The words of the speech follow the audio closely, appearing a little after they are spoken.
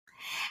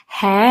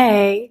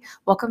Hey,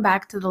 welcome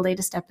back to the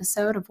latest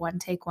episode of One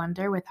Take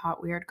Wonder with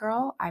Hot Weird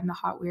Girl. I'm the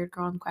hot weird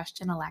girl in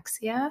question,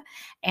 Alexia,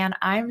 and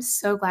I'm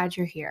so glad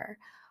you're here.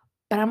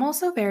 But I'm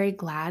also very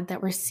glad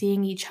that we're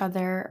seeing each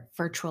other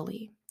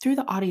virtually through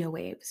the audio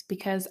waves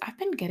because I've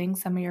been getting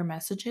some of your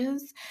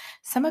messages.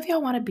 Some of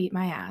y'all want to beat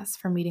my ass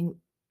for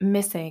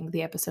missing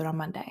the episode on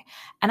Monday.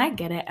 And I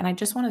get it. And I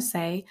just want to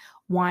say,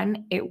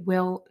 one, it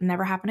will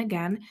never happen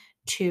again.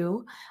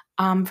 Two,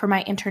 for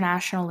my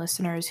international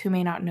listeners who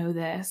may not know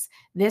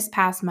this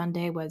past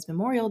Monday was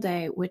Memorial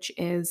Day, which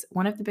is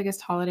one of the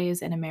biggest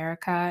holidays in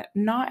America,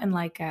 not in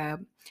like a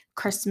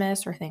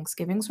Christmas or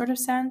Thanksgiving sort of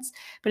sense,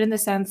 but in the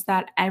sense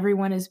that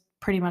everyone is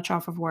pretty much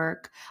off of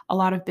work. A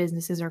lot of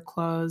businesses are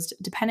closed.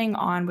 Depending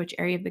on which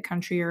area of the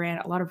country you're in,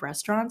 a lot of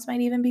restaurants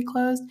might even be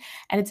closed.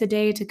 And it's a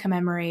day to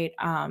commemorate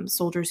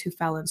soldiers who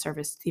fell in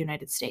service to the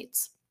United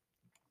States.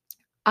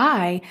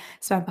 I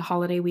spent the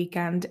holiday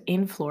weekend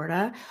in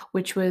Florida,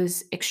 which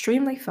was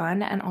extremely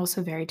fun and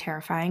also very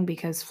terrifying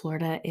because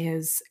Florida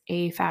is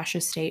a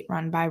fascist state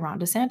run by Ron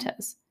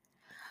DeSantis.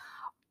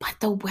 But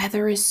the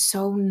weather is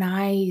so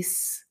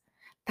nice.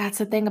 That's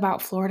the thing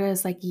about Florida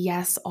is like,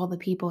 yes, all the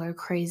people are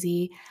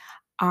crazy.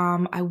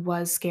 I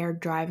was scared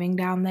driving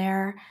down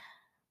there,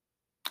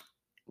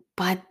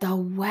 but the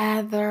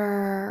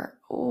weather,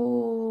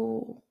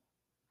 oh,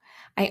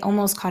 I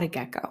almost caught a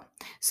gecko.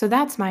 So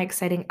that's my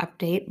exciting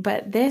update.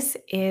 But this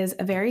is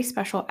a very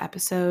special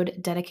episode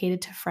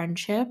dedicated to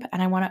friendship.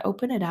 And I want to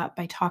open it up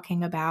by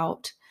talking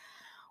about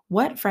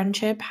what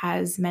friendship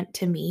has meant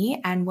to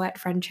me and what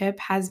friendship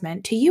has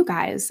meant to you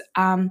guys.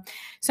 So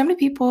many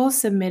people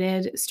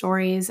submitted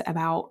stories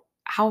about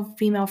how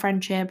female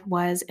friendship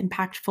was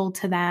impactful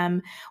to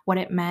them, what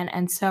it meant.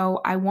 And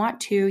so I want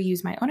to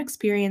use my own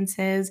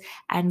experiences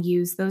and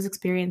use those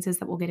experiences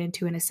that we'll get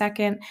into in a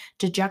second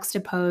to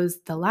juxtapose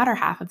the latter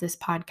half of this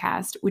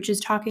podcast, which is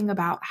talking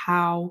about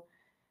how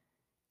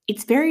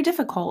it's very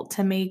difficult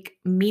to make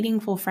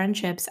meaningful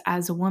friendships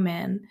as a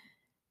woman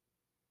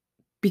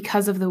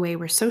because of the way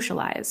we're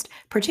socialized,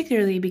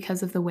 particularly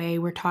because of the way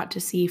we're taught to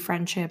see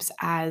friendships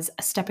as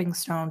a stepping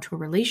stone to a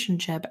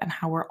relationship and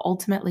how we're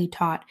ultimately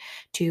taught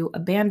to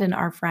abandon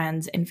our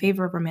friends in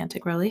favor of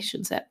romantic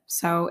relationship.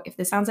 So if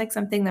this sounds like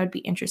something that would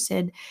be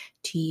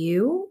to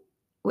you,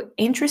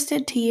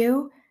 interested to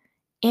you,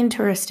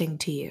 interesting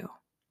to you,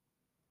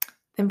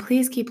 then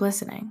please keep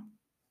listening.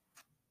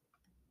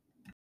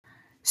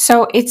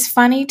 So it's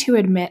funny to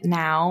admit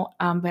now,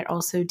 but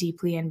also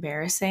deeply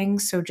embarrassing.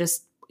 So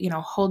just,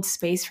 hold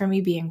space for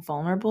me being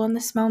vulnerable in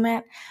this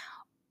moment.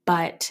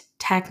 But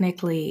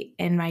technically,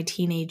 in my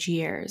teenage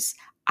years,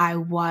 I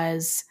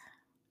was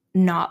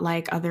not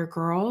like other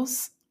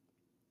girls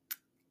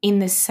in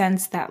the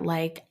sense that,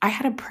 like, I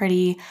had a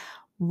pretty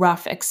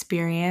rough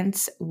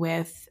experience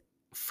with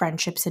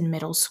friendships in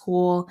middle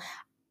school.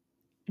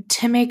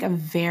 To make a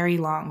very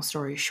long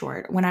story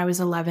short, when I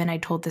was 11, I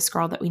told this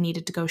girl that we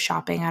needed to go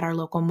shopping at our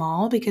local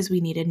mall because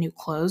we needed new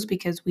clothes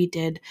because we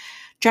did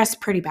dress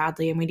pretty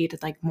badly and we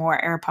needed like more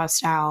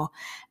Aeropostale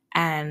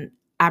and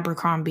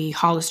Abercrombie,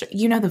 Hollister.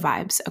 You know the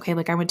vibes. Okay,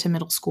 like I went to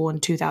middle school in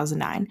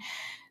 2009.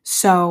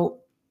 So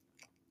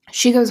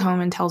she goes home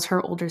and tells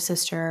her older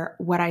sister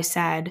what I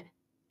said.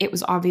 It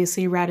was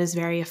obviously read as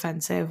very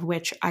offensive,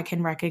 which I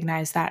can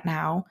recognize that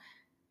now.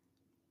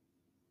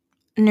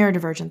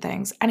 Neurodivergent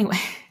things. Anyway.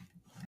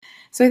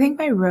 So I think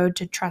my road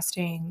to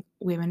trusting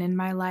women in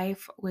my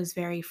life was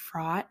very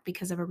fraught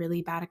because of a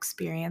really bad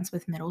experience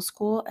with middle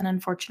school. And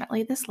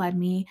unfortunately, this led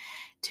me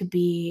to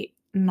be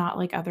not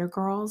like other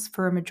girls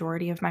for a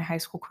majority of my high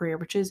school career,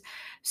 which is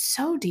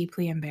so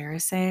deeply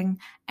embarrassing.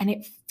 And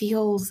it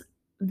feels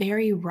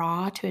very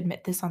raw to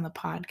admit this on the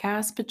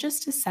podcast, but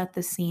just to set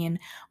the scene,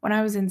 when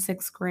I was in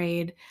sixth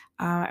grade,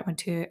 I went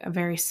to a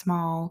very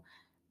small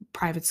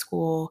private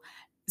school.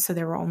 So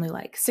there were only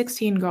like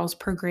 16 girls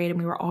per grade and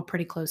we were all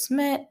pretty close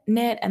knit.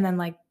 And then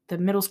like the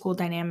middle school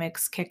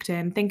dynamics kicked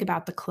in. Think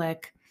about the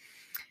clique.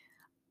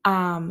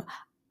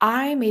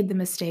 I made the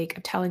mistake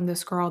of telling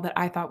this girl that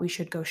I thought we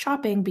should go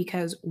shopping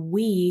because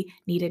we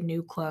needed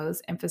new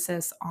clothes,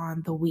 emphasis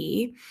on the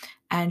we.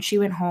 And she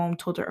went home,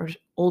 told her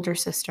older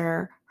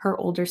sister. Her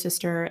older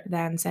sister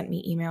then sent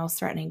me emails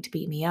threatening to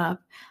beat me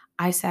up.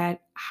 I said,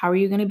 "How are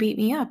you going to beat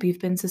me up? You've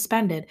been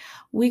suspended."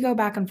 We go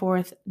back and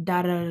forth,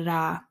 da da da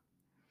da.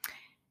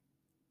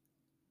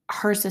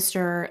 Her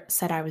sister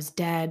said I was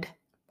dead.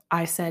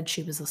 I said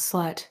she was a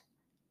slut.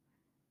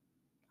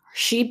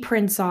 She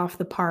prints off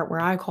the part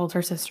where I called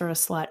her sister a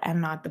slut and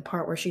not the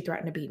part where she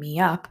threatened to beat me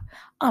up.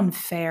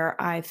 Unfair,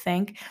 I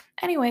think.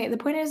 Anyway, the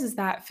point is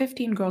that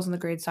 15 girls in the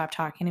grade stopped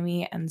talking to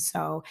me. And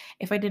so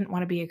if I didn't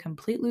want to be a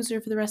complete loser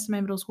for the rest of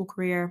my middle school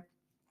career,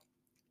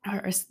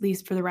 or at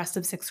least for the rest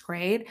of sixth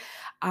grade,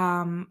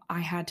 I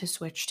had to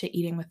switch to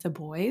eating with the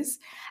boys.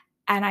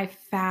 And I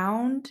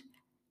found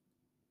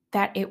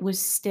that it was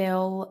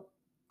still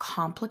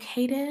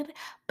complicated,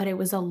 but it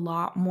was a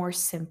lot more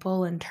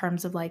simple in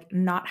terms of like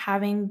not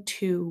having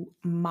to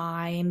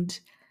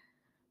mind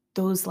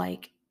those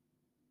like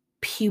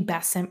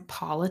pubescent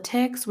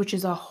politics, which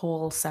is a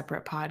whole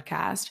separate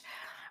podcast.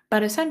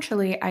 But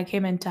essentially, I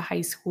came into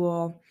high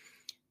school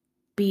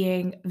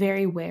being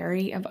very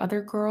wary of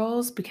other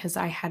girls because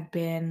I had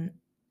been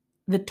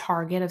the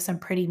target of some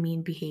pretty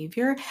mean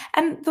behavior.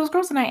 And those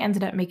girls and I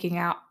ended up making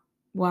out,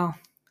 well,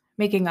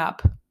 making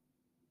up.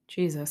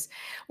 Jesus.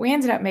 We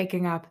ended up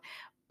making up,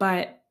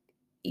 but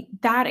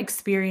that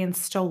experience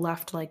still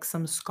left like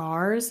some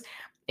scars.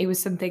 It was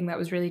something that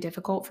was really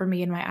difficult for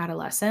me in my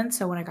adolescence.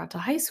 So when I got to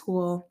high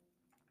school,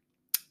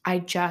 I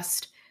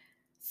just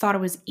thought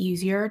it was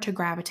easier to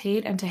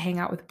gravitate and to hang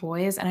out with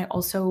boys. And I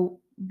also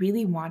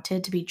really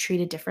wanted to be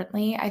treated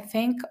differently. I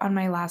think on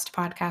my last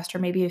podcast, or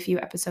maybe a few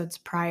episodes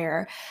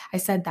prior, I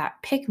said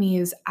that pick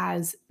me's,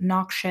 as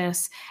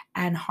noxious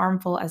and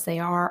harmful as they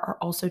are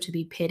also to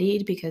be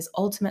pitied because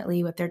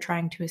ultimately what they're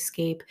trying to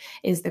escape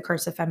is the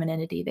curse of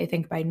femininity. They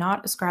think by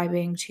not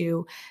ascribing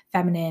to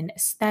feminine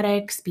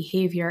aesthetics,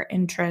 behavior,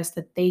 interests,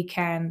 that they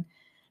can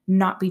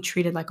not be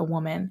treated like a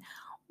woman,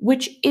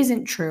 which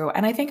isn't true.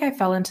 And I think I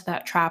fell into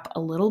that trap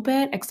a little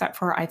bit, except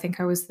for I think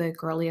I was the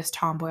girliest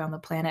tomboy on the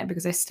planet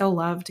because I still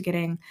loved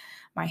getting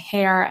my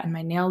hair and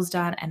my nails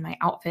done and my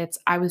outfits.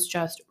 I was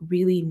just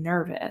really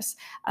nervous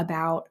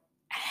about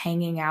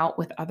hanging out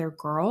with other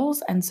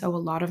girls. And so a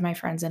lot of my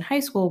friends in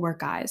high school were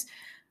guys.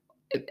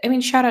 I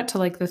mean, shout out to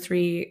like the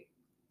three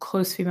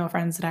close female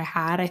friends that I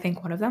had. I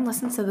think one of them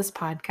listens to this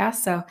podcast.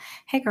 So,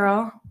 hey,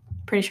 girl,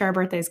 pretty sure our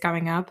birthday's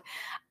coming up.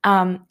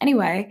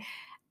 Anyway,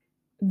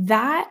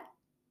 that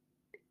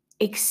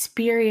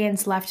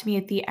experience left me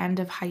at the end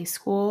of high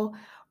school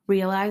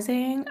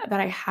realizing that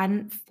I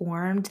hadn't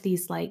formed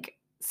these like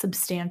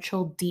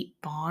substantial deep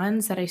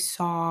bonds that I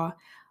saw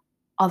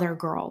other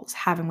girls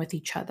having with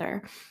each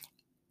other.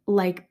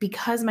 Like,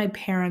 because my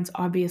parents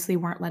obviously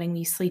weren't letting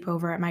me sleep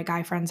over at my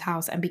guy friend's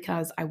house, and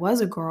because I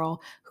was a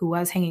girl who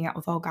was hanging out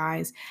with all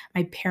guys,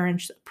 my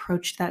parents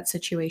approached that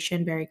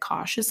situation very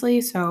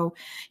cautiously. So,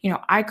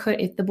 I could,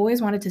 if the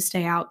boys wanted to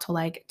stay out till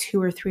like 2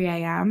 or 3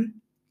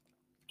 a.m.,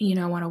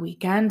 on a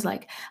weekend,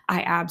 like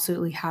I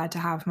absolutely had to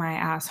have my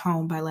ass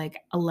home by like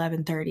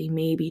 11:30,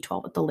 maybe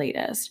 12 at the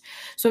latest.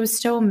 So I was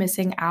still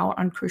missing out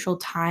on crucial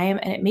time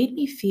and it made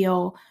me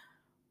feel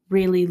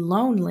really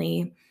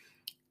lonely.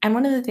 And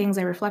one of the things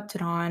I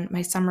reflected on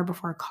my summer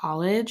before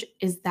college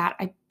is that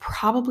I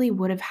probably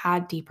would have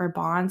had deeper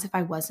bonds if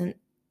I wasn't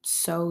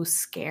so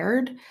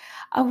scared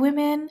of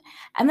women.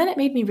 And then it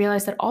made me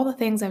realize that all the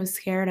things I was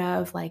scared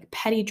of, like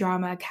petty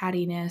drama,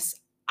 cattiness,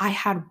 I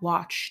had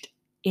watched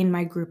in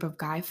my group of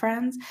guy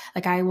friends.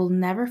 Like, I will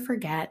never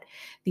forget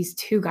these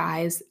two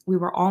guys. We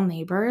were all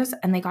neighbors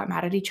and they got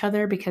mad at each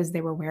other because they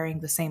were wearing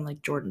the same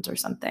like Jordans or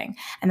something.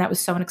 And that was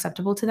so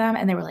unacceptable to them.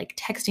 And they were like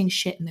texting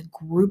shit in the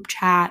group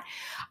chat.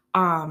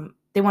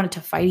 They wanted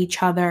to fight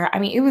each other. I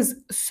mean, it was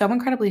so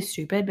incredibly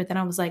stupid, but then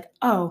I was like,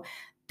 "Oh,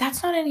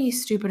 that's not any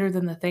stupider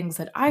than the things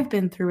that I've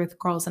been through with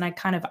girls," and I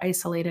kind of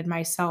isolated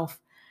myself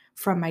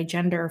from my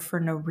gender for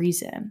no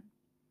reason.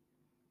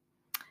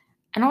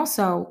 And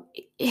also,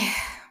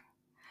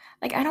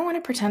 like, I don't want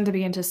to pretend to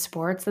be into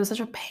sports. There was such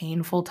a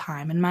painful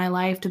time in my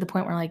life to the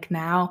point where, like,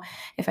 now,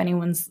 if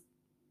anyone's,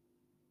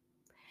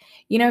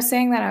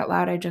 saying that out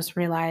loud, I just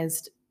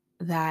realized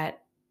that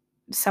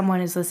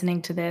someone is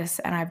listening to this,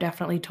 and I've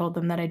definitely told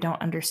them that I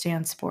don't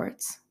understand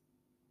sports.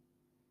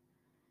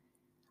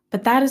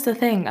 But that is the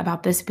thing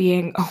about this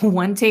being a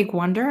one take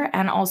wonder,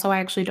 and also I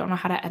actually don't know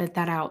how to edit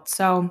that out.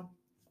 So,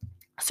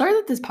 sorry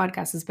that this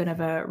podcast has been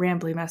of a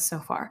rambly mess so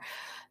far.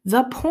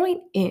 The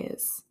point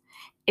is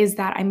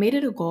that I made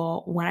it a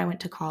goal when I went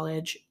to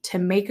college to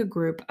make a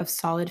group of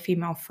solid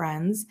female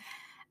friends,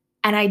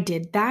 and I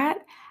did that,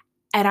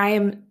 and I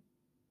am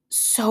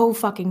so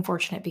fucking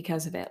fortunate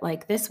because of it.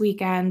 Like this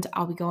weekend,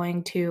 I'll be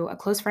going to a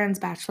close friend's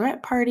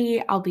bachelorette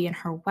party. I'll be in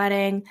her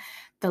wedding.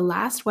 The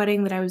last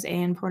wedding that I was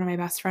in for one of my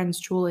best friends,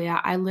 Julia,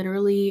 I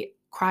literally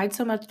cried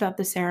so much about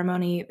the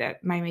ceremony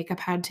that my makeup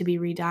had to be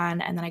redone.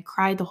 And then I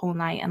cried the whole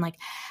night. And like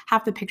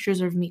half the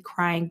pictures are of me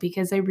crying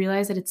because I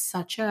realized that it was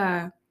such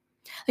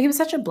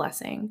a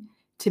blessing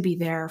to be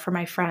there for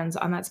my friends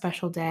on that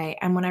special day.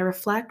 And when I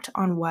reflect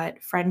on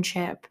what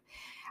friendship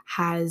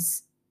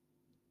has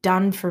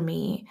done for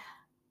me,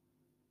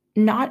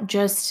 not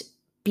just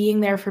being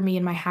there for me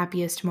in my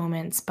happiest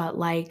moments, but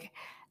like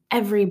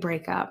every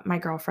breakup, my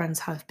girlfriends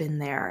have been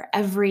there.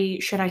 Every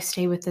should I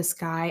stay with this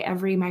guy?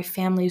 Every my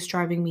family's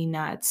driving me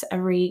nuts.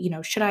 Every,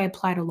 should I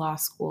apply to law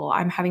school?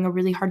 I'm having a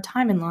really hard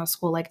time in law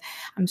school. Like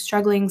I'm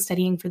struggling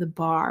studying for the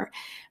bar.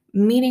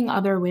 Meeting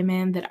other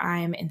women that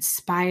I'm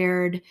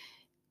inspired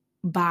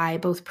by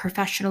both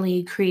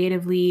professionally,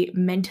 creatively,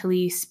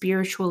 mentally,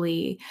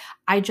 spiritually.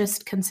 I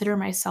just consider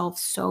myself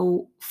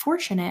so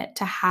fortunate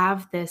to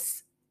have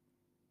this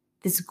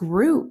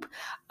group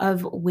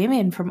of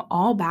women from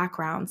all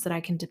backgrounds that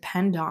I can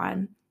depend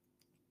on.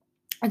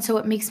 And so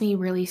it makes me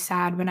really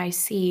sad when I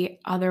see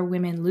other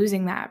women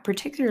losing that,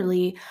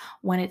 particularly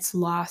when it's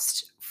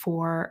lost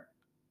for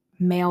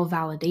male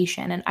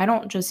validation. And I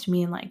don't just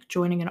mean like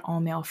joining an all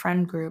male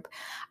friend group,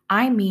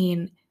 I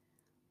mean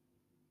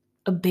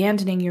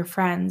abandoning your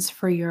friends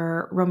for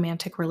your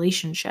romantic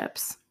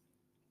relationships.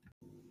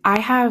 I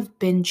have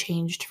been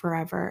changed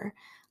forever.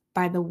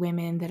 by the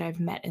women that I've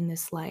met in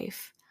this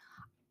life.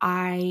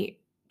 I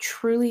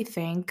truly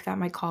think that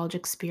my college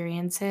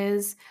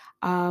experiences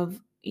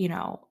of,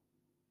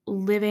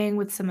 living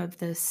with some of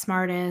the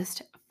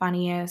smartest,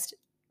 funniest,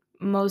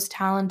 most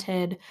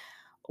talented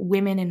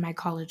women in my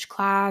college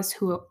class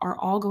who are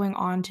all going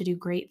on to do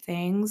great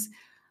things,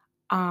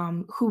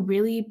 who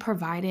really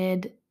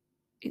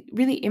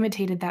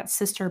imitated that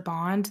sister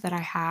bond that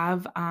I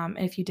have. And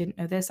if you didn't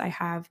know this, I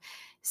have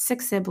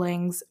 6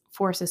 siblings,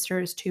 4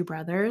 sisters, 2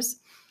 brothers.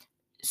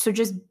 So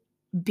just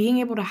being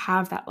able to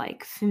have that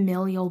like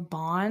familial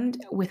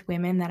bond with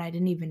women that I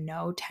didn't even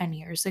know 10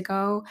 years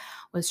ago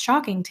was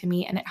shocking to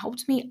me. And it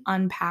helped me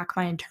unpack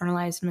my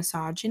internalized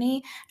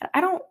misogyny. And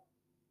I don't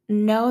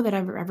know that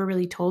I've ever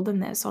really told them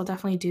this. So I'll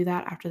definitely do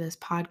that after this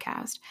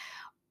podcast.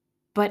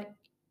 But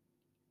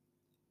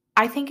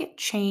I think it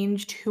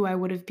changed who I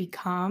would have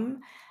become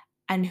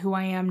and who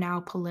I am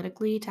now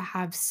politically to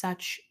have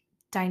such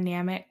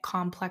dynamic,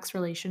 complex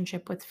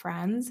relationship with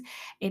friends.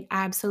 It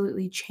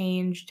absolutely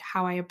changed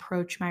how I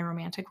approach my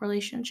romantic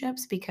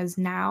relationships because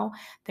now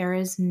there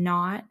is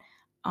not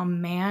a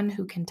man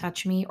who can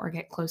touch me or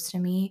get close to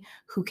me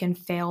who can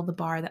fail the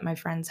bar that my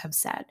friends have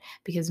set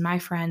because my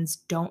friends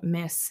don't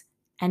miss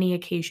any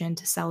occasion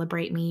to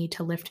celebrate me,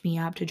 to lift me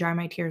up, to dry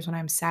my tears when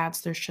I'm sad.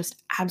 So there's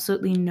just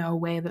absolutely no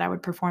way that I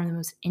would perform the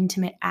most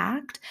intimate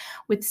act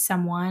with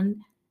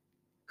someone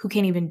who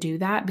can't even do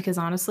that because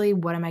honestly,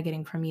 what am I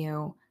getting from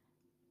you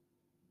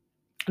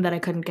that I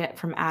couldn't get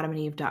from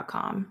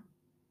adamandeve.com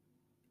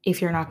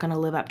if you're not going to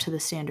live up to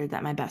the standard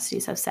that my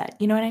besties have set?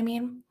 You know what I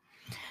mean?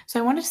 So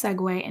I want to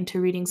segue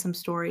into reading some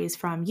stories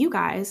from you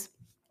guys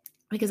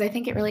because I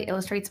think it really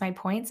illustrates my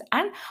points.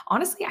 And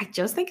honestly, I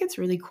just think it's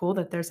really cool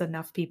that there's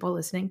enough people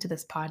listening to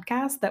this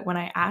podcast that when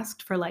I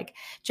asked for like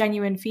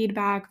genuine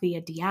feedback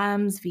via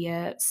DMs,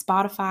 via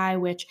Spotify,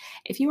 which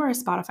if you are a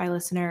Spotify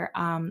listener,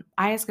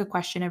 I ask a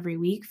question every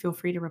week. Feel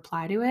free to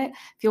reply to it.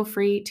 Feel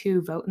free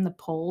to vote in the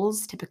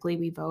polls. Typically,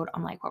 we vote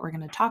on like what we're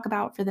going to talk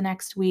about for the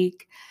next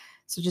week.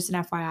 So just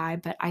an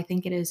FYI, but I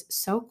think it is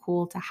so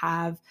cool to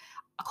have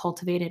a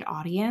cultivated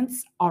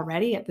audience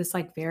already at this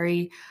like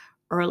very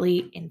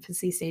early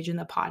infancy stage in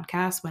the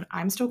podcast when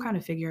I'm still kind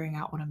of figuring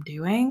out what I'm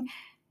doing,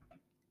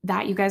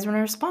 that you guys want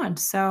to respond.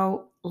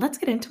 So let's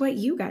get into what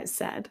you guys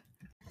said.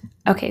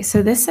 Okay,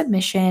 so this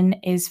submission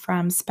is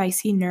from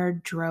Spicy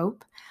Nerd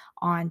Drope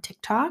on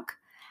TikTok.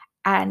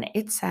 And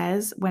it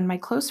says, when my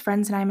close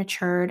friends and I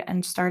matured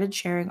and started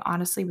sharing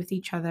honestly with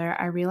each other,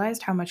 I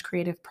realized how much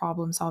creative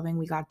problem solving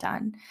we got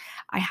done.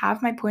 I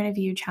have my point of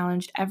view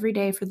challenged every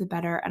day for the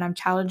better, and I'm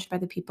challenged by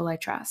the people I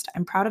trust.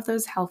 I'm proud of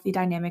those healthy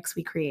dynamics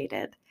we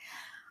created.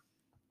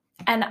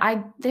 And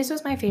this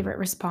was my favorite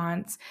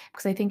response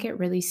because I think it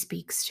really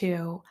speaks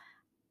to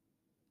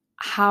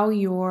how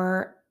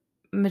your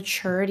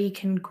maturity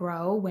can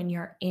grow when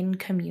you're in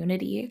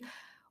community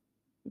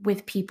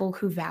with people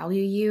who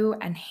value you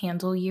and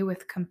handle you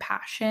with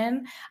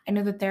compassion. I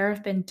know that there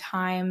have been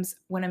times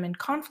when I'm in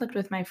conflict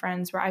with my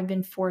friends where I've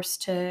been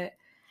forced to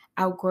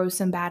outgrow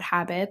some bad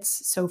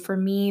habits. So for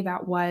me,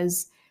 that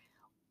was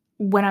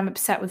when I'm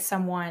upset with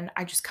someone,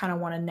 I just kind of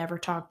want to never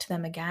talk to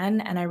them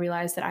again. And I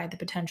realized that I had the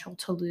potential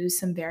to lose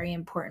some very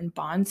important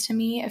bonds to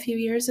me a few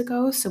years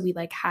ago. So we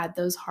like had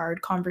those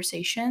hard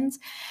conversations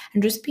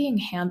and just being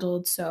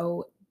handled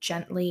so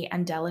gently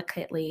and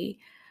delicately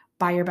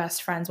by your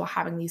best friends while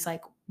having these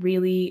like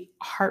really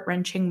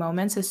heart-wrenching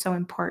moments is so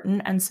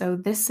important. And so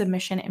this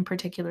submission in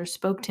particular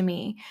spoke to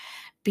me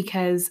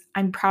because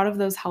I'm proud of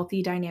those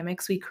healthy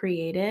dynamics we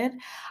created.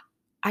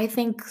 I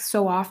think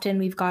so often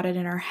we've got it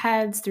in our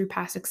heads through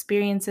past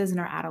experiences in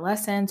our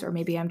adolescence, or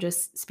maybe I'm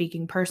just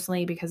speaking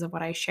personally because of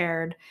what I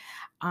shared,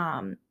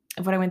 of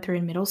what I went through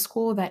in middle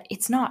school, that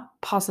it's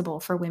not possible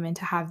for women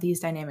to have these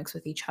dynamics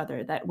with each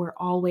other, that we're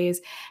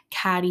always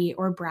catty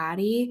or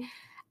bratty.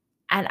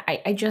 And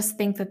I just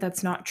think that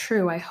that's not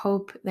true. I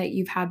hope that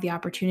you've had the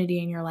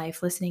opportunity in your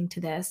life listening to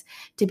this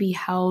to be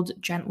held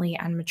gently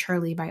and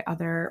maturely by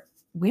other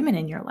women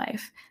in your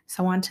life.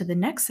 So, on to the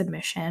next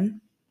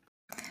submission.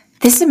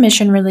 This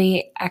submission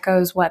really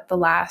echoes what the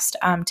last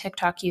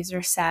TikTok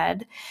user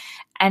said.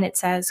 And it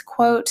says,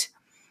 quote,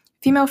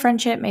 female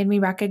friendship made me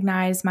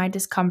recognize my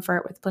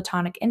discomfort with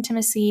platonic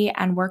intimacy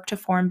and work to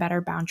form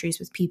better boundaries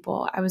with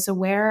people. I was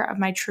aware of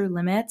my true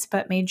limits,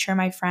 but made sure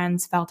my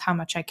friends felt how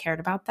much I cared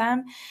about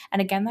them.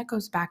 And again, that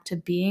goes back to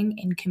being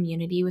in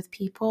community with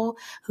people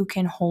who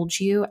can hold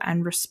you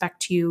and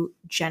respect you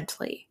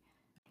gently.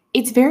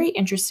 It's very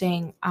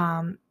interesting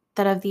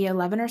that of the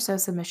 11 or so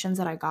submissions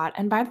that I got,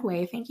 and by the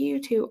way, thank you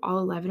to all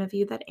 11 of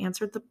you that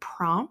answered the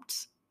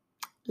prompt.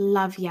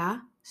 Love ya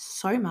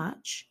so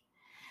much.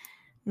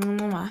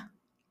 Mwah.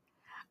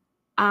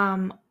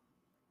 Um,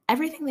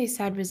 Everything they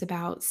said was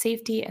about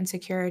safety and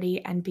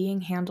security and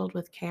being handled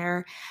with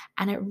care.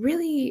 And it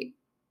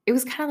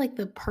was kind of like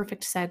the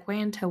perfect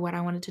segue into what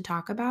I wanted to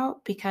talk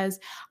about because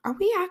are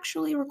we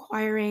actually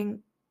requiring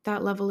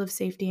that level of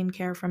safety and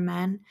care from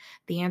men?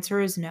 The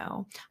answer is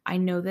no. I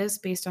know this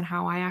based on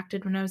how I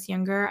acted when I was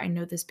younger. I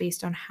know this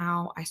based on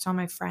how I saw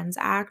my friends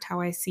act,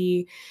 how I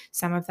see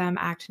some of them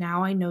act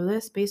now. I know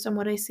this based on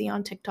what I see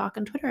on TikTok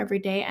and Twitter every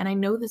day. And I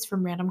know this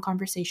from random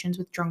conversations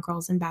with drunk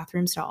girls in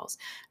bathroom stalls.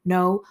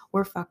 No,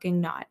 we're fucking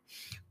not.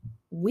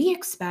 We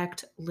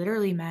expect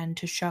literally men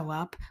to show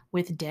up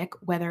with dick,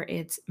 whether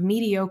it's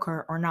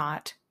mediocre or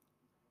not.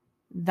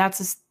 That's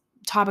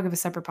a topic of a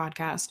separate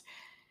podcast.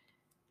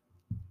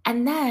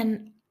 And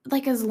then,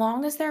 like, as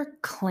long as they're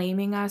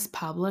claiming us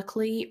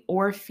publicly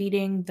or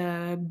feeding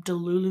the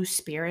Delulu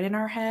spirit in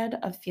our head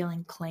of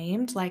feeling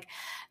claimed, like,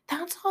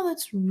 that's all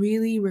that's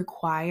really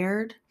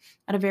required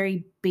at a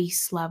very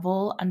base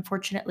level.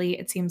 Unfortunately,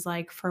 it seems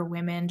like for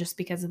women, just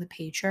because of the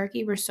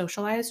patriarchy, we're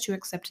socialized to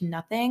accept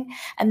nothing.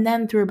 And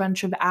then through a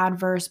bunch of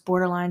adverse,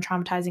 borderline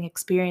traumatizing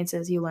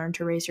experiences, you learn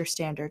to raise your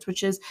standards,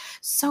 which is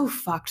so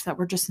fucked that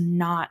we're just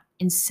not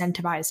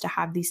incentivized to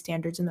have these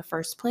standards in the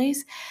first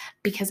place,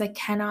 because I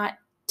cannot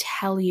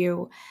tell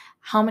you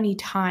how many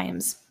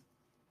times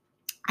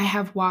I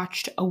have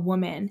watched a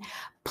woman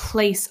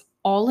place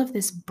all of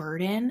this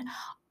burden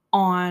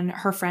on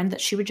her friend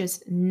that she would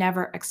just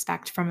never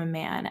expect from a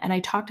man. And I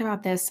talked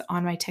about this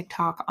on my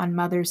TikTok on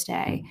Mother's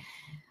Day.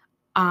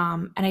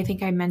 And I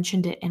think I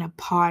mentioned it in a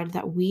pod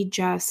that we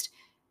just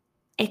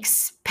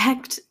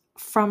expect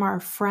from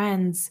our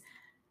friends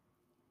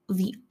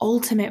the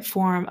ultimate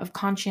form of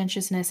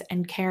conscientiousness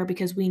and care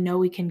because we know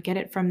we can get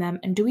it from them.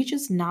 And do we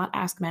just not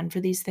ask men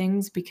for these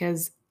things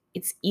because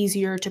it's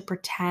easier to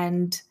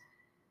pretend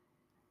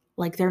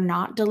like they're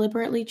not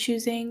deliberately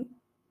choosing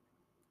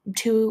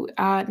to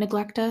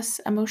neglect us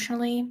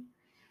emotionally?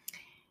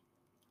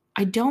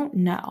 I don't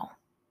know.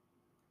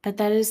 But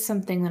that is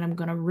something that I'm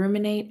going to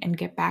ruminate and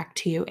get back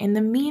to you. In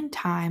the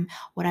meantime,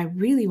 what I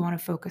really want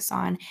to focus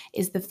on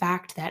is the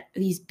fact that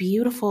these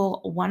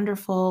beautiful,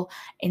 wonderful,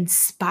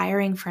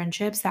 inspiring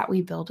friendships that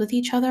we build with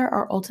each other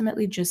are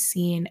ultimately just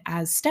seen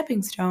as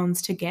stepping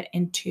stones to get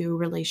into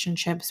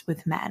relationships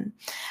with men.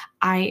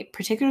 I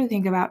particularly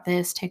think about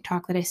this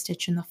TikTok that I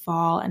stitched in the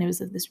fall, and it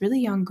was of this really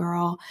young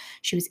girl.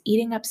 She was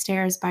eating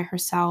upstairs by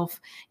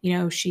herself.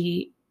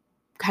 She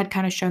had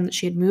kind of shown that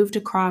she had moved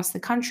across the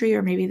country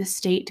or maybe the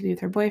state to be with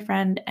her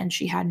boyfriend, and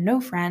she had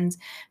no friends.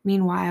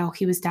 Meanwhile,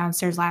 he was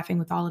downstairs laughing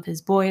with all of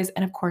his boys.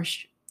 And of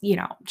course,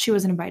 she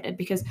wasn't invited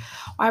because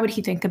why would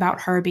he think about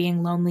her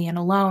being lonely and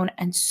alone?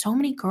 And so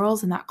many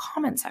girls in that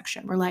comment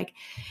section were like,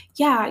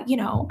 yeah,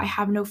 I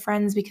have no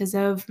friends because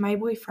of my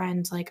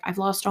boyfriend. Like, I've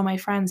lost all my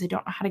friends. I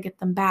don't know how to get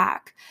them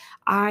back.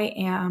 I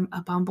am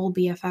a Bumble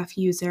BFF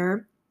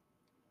user.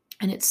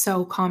 And it's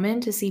so common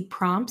to see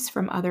prompts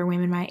from other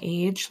women my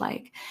age,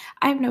 like,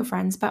 I have no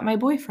friends but my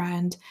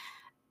boyfriend.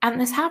 And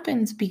this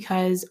happens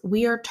because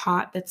we are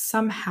taught that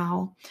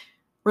somehow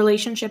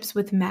relationships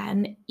with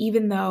men,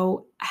 even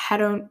though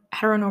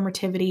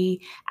heteronormativity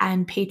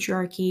and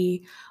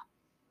patriarchy,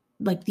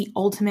 like the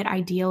ultimate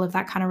ideal of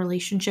that kind of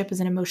relationship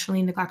is an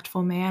emotionally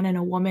neglectful man and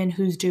a woman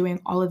who's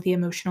doing all of the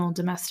emotional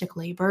domestic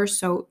labor.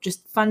 So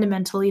just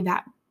fundamentally,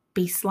 that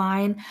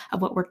baseline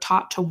of what we're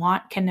taught to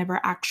want can never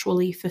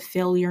actually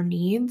fulfill your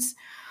needs.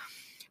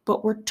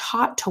 But we're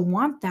taught to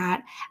want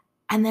that.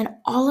 And then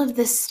all of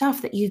this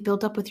stuff that you've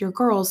built up with your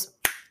girls,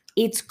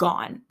 it's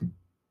gone.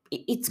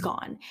 It's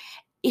gone.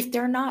 If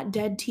they're not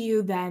dead to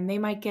you, then they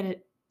might get a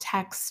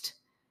text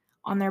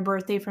on their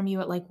birthday from you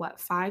at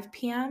 5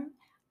 p.m.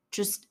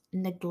 Just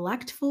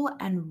neglectful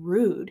and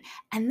rude.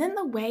 And then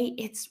the way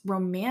it's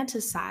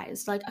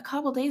romanticized. Like a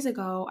couple days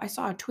ago, I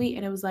saw a tweet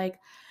and it was like,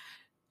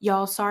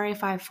 y'all, sorry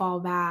if I fall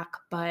back,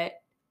 but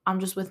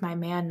I'm just with my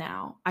man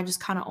now. I just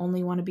kind of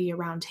only want to be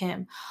around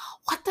him.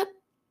 What the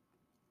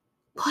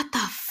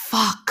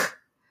fuck?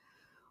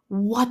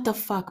 What the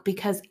fuck?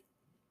 Because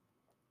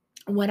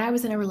when I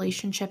was in a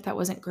relationship that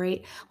wasn't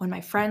great, when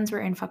my friends were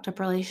in fucked up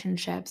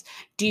relationships,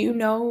 do you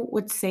know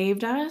what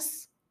saved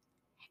us?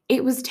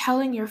 It was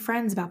telling your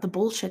friends about the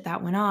bullshit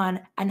that went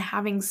on and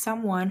having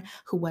someone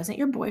who wasn't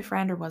your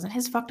boyfriend or wasn't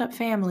his fucked up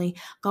family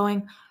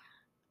going,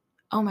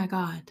 oh my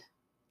God,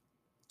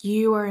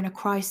 you are in a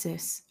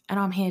crisis and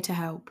I'm here to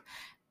help.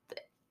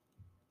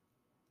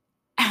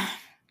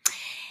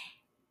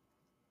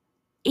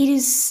 It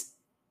is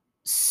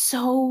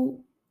so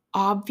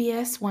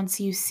obvious once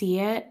you see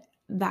it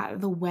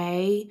that the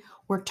way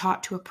we're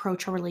taught to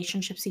approach our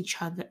relationships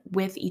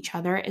with each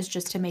other is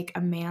just to make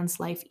a man's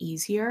life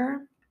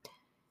easier.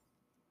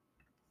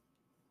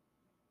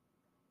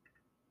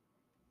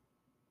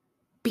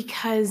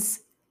 Because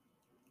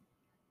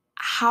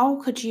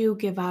how could you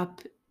give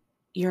up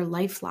your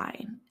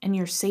lifeline and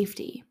your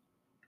safety?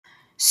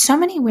 So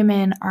many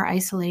women are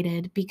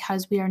isolated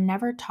because we are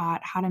never taught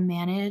how to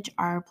manage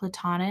our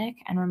platonic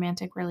and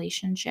romantic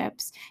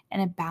relationships in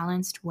a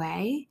balanced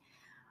way.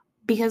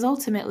 Because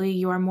ultimately,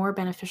 you are more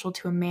beneficial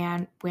to a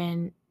man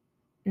when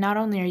not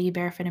only are you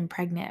barefoot and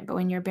pregnant, but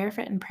when you're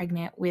barefoot and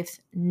pregnant with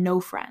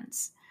no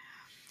friends.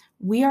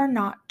 We are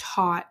not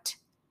taught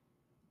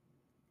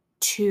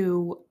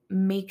to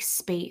make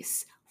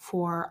space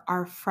for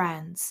our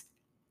friends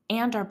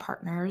and our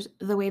partners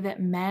the way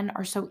that men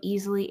are so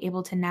easily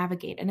able to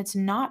navigate. And it's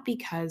not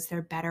because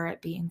they're better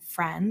at being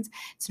friends.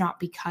 It's not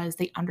because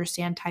they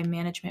understand time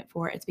management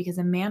for it. It's because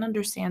a man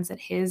understands that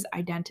his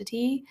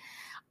identity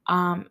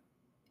um,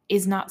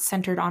 is not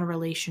centered on a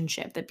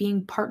relationship, that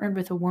being partnered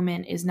with a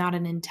woman is not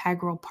an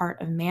integral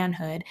part of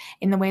manhood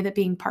in the way that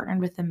being partnered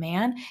with a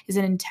man is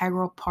an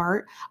integral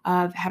part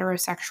of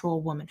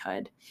heterosexual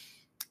womanhood.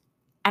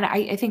 And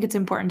I think it's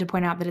important to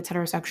point out that it's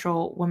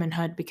heterosexual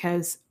womanhood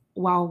because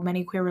while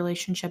many queer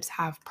relationships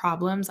have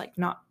problems, like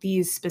not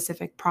these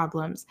specific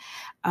problems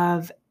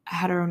of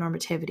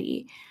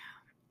heteronormativity.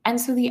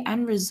 And so the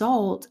end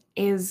result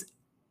is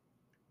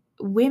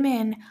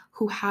women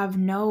who have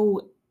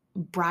no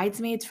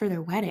bridesmaids for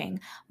their wedding,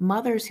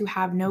 mothers who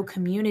have no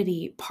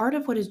community. Part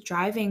of what is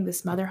driving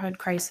this motherhood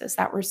crisis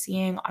that we're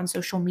seeing on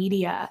social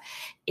media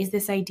is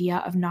this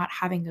idea of not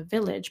having a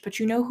village. But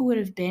you know who would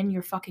have been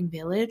your fucking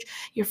village?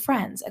 Your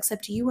friends,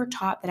 except you were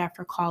taught that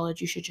after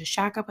college you should just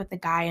shack up with a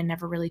guy and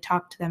never really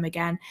talk to them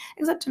again,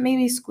 except to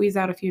maybe squeeze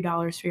out a few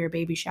dollars for your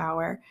baby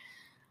shower.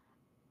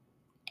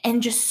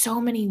 And just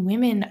so many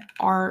women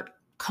are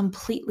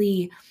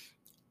completely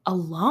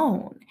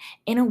alone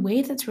in a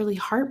way that's really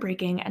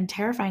heartbreaking and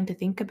terrifying to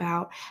think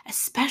about,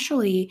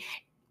 especially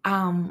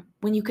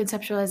when you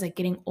conceptualize like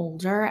getting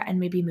older and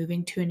maybe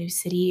moving to a new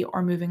city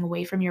or moving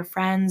away from your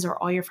friends or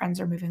all your friends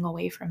are moving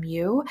away from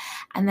you.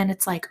 And then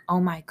it's like,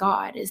 oh my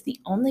God, is the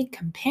only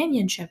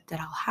companionship that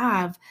I'll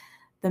have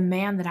the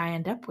man that I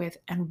end up with?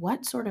 And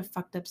what sort of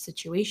fucked up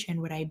situation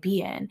would I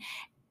be in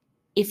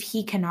if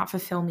he cannot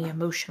fulfill me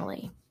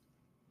emotionally?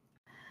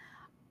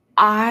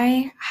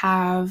 I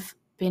have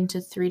been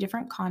to 3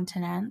 different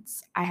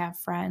continents. I have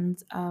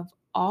friends of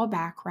all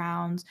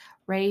backgrounds,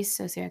 race,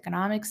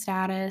 socioeconomic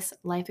status,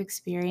 life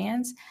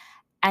experience,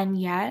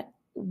 and yet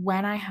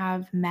when I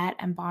have met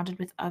and bonded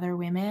with other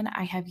women,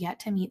 I have yet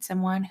to meet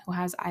someone who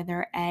has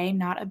either A,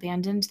 not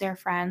abandoned their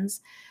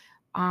friends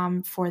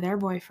for their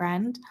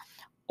boyfriend,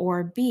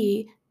 or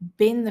B,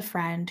 been the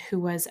friend who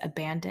was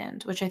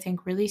abandoned, which I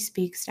think really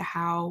speaks to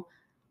how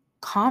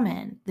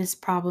common this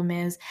problem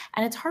is.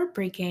 And it's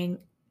heartbreaking,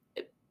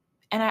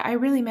 and I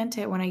really meant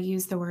it when I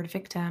used the word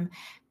victim,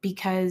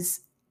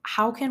 because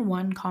how can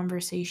one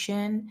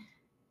conversation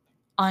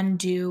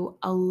undo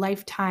a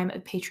lifetime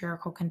of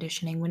patriarchal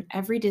conditioning when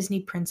every Disney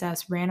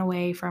princess ran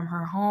away from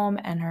her home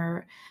and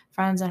her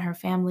friends and her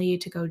family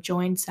to go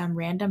join some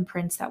random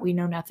prince that we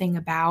know nothing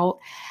about?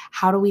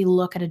 How do we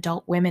look at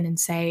adult women and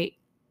say,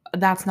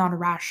 that's not a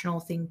rational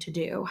thing to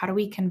do? How do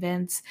we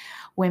convince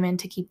women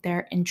to keep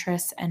their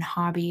interests and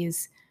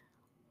hobbies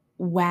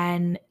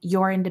when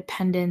your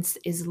independence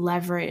is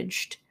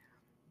leveraged,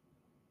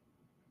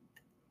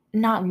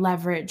 not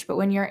leveraged, but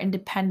when your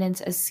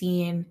independence is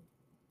seen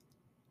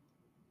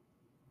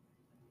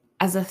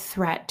as a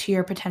threat to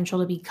your potential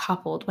to be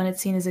coupled, when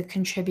it's seen as a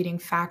contributing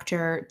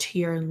factor to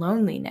your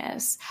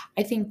loneliness?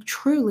 I think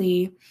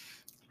truly,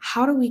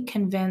 how do we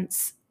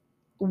convince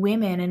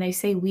women, and I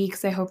say we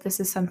because I hope this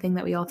is something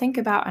that we all think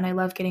about, and I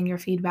love getting your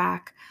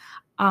feedback.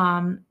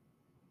 Um,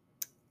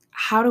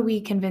 how do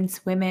we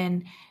convince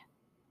women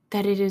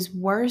that it is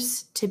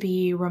worse to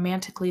be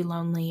romantically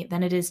lonely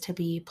than it is to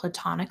be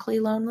platonically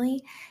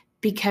lonely?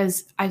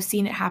 Because I've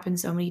seen it happen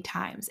so many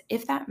times.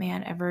 If that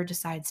man ever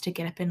decides to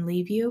get up and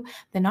leave you,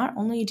 then not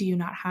only do you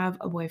not have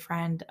a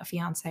boyfriend, a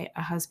fiance,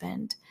 a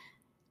husband,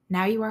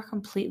 now you are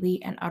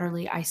completely and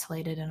utterly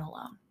isolated and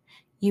alone.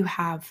 You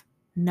have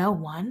no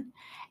one.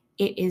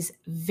 It is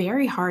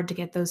very hard to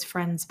get those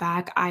friends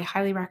back. I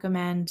highly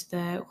recommend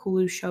the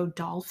Hulu show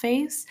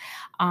Dollface,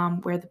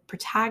 where the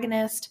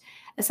protagonist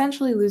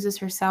essentially loses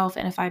herself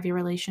in a 5-year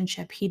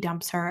relationship. He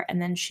dumps her,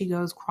 and then she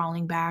goes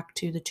crawling back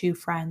to the 2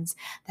 friends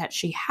that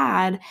she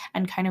had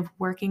and kind of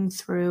working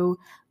through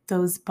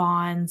those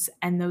bonds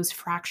and those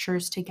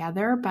fractures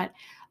together. But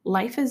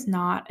life is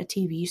not a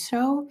TV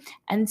show,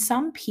 and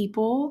some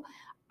people,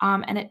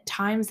 and at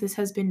times this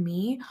has been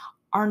me,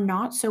 are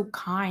not so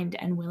kind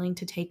and willing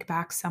to take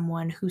back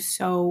someone who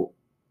so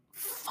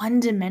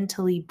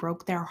fundamentally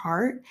broke their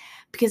heart,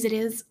 because it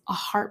is a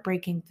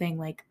heartbreaking thing.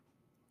 Like,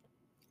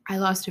 I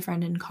lost a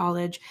friend in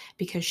college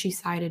because she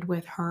sided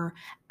with her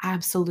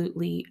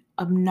absolutely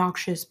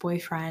obnoxious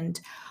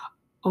boyfriend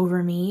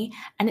over me.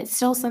 And it's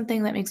still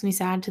something that makes me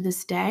sad to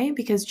this day,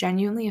 because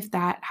genuinely, if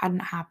that hadn't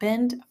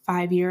happened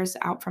 5 years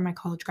out from my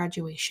college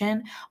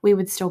graduation, we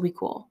would still be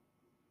cool.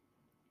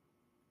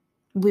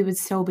 We would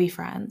still be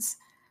friends.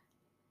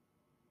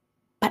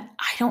 But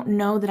I don't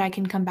know that I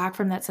can come back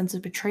from that sense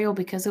of betrayal,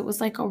 because it was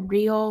like a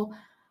real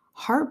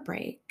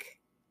heartbreak.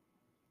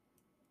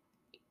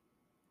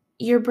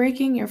 You're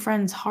breaking your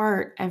friend's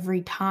heart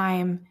every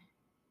time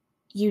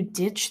you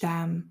ditch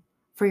them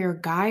for your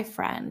guy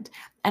friend.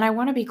 And I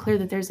want to be clear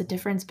that there's a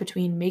difference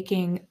between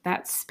making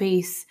that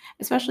space,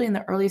 especially in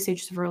the early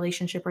stages of a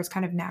relationship where it's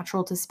kind of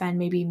natural to spend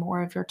maybe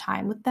more of your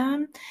time with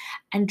them,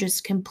 and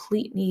just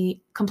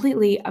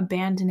completely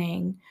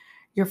abandoning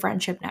your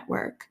friendship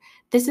network.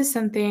 This is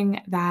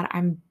something that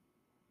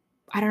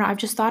I don't know, I've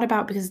just thought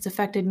about because it's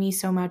affected me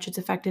so much, it's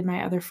affected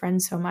my other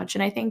friends so much,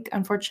 and I think,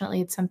 unfortunately,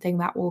 it's something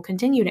that will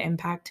continue to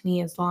impact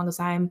me as long as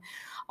I'm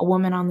a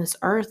woman on this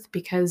earth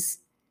because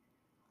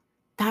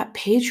that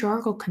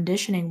patriarchal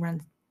conditioning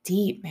runs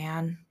deep,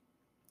 man,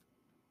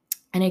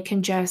 and it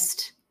can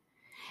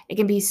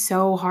be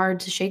so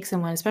hard to shake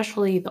someone,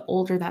 especially the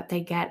older that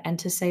they get, and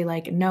to say,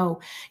 like, no,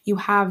 you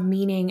have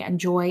meaning and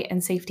joy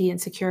and safety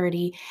and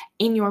security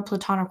in your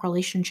platonic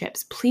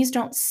relationships. Please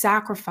don't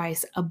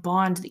sacrifice a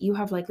bond that you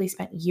have likely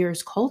spent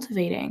years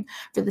cultivating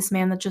for this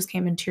man that just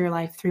came into your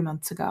life 3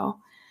 months ago.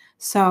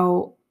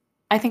 So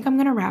I think I'm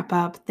going to wrap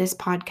up this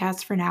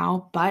podcast for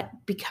now. But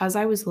because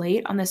I was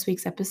late on this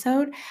week's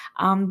episode,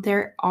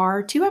 there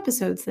are 2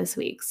 episodes this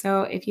week.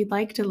 So if you'd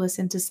like to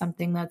listen to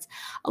something that's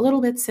a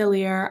little bit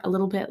sillier, a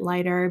little bit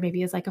lighter,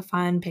 maybe as like a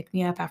fun pick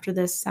me up after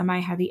this semi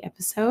heavy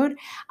episode,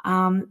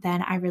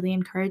 then I really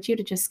encourage you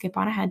to just skip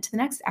on ahead to the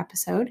next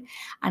episode.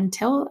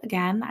 Until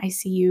again, I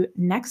see you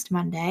next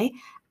Monday.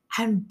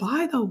 And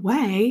by the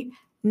way,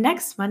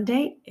 next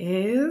Monday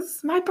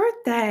is my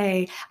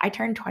birthday. I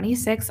turned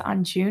 26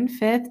 on June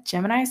 5th,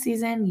 Gemini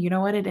season. You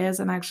know what it is.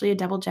 I'm actually a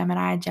double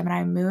Gemini,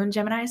 Gemini moon,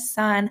 Gemini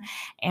sun,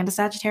 and a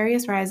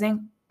Sagittarius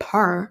rising.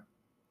 Per.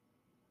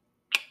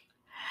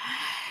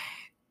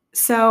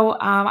 So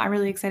I'm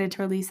really excited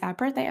to release that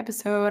birthday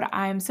episode.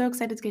 I'm so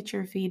excited to get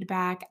your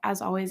feedback.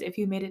 As always, if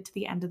you made it to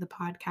the end of the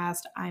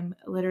podcast, I'm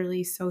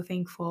literally so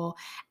thankful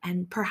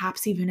and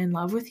perhaps even in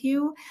love with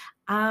you.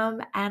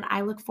 And I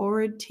look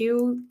forward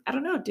to, I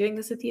don't know, doing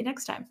this with you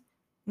next time.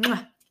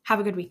 Mwah. Have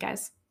a good week,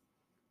 guys.